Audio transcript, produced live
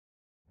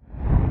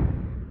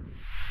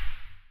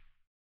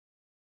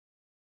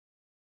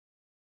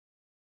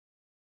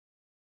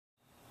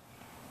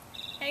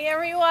Hey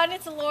everyone,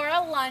 it's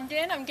Laura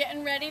London. I'm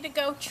getting ready to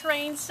go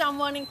train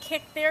someone and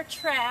kick their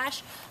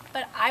trash,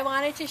 but I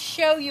wanted to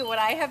show you what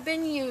I have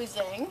been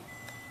using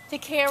to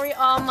carry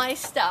all my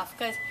stuff,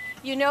 because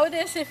you know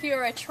this if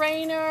you're a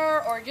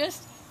trainer or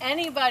just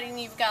anybody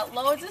and you've got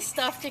loads of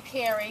stuff to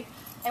carry.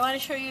 I want to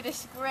show you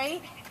this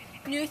great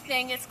new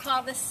thing. It's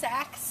called the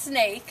Sack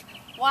Snake.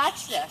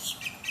 Watch this.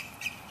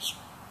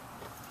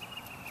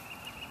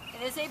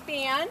 It is a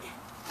band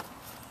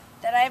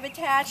that I've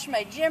attached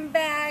my gym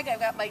bag. I've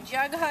got my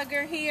jug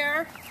hugger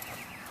here.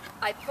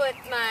 I put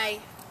my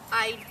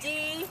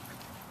ID.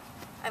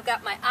 I've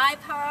got my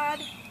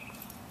iPod.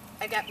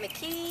 I got my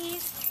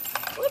keys.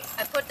 Oops,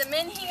 I put them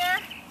in here.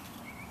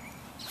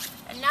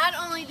 And not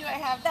only do I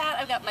have that,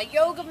 I've got my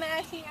yoga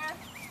mat here.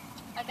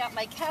 I got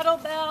my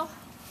kettlebell.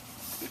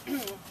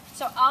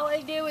 So all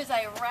I do is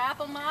I wrap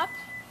them up,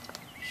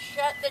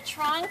 shut the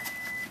trunk,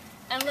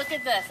 and look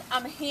at this.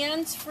 I'm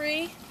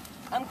hands-free.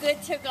 I'm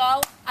good to go.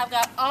 I've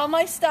got all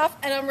my stuff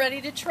and I'm ready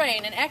to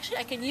train. And actually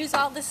I can use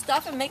all this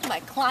stuff and make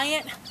my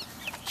client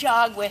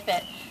jog with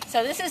it.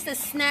 So this is the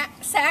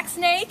Sack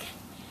Snake.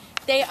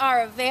 They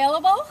are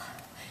available.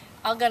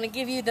 I'm going to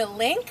give you the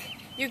link.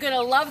 You're going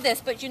to love this,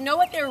 but you know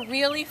what they're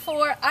really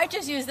for? I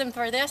just use them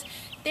for this.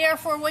 They are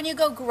for when you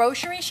go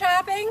grocery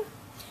shopping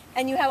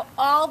and you have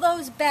all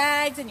those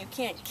bags and you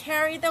can't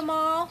carry them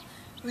all.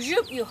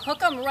 You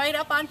hook them right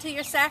up onto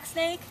your Sack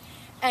Snake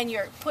and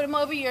you put them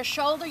over your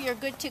shoulder. You're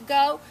good to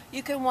go.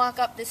 You can walk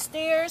up the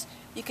stairs.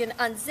 You can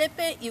unzip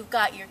it. You've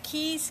got your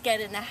keys.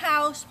 Get in the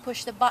house.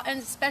 Push the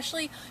buttons,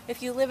 especially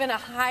if you live in a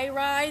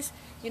high-rise.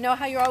 You know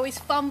how you're always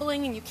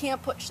fumbling and you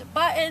can't push the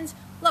buttons.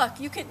 Look,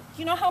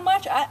 you know how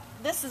much?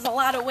 This is a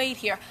lot of weight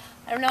here.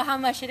 I don't know how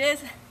much it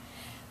is,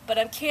 but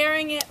I'm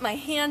carrying it. My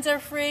hands are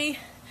free.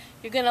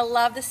 You're going to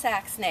love the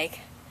Sack Snake.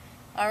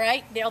 All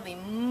right? There'll be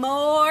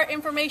more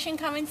information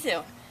coming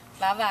soon.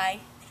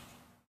 Bye-bye.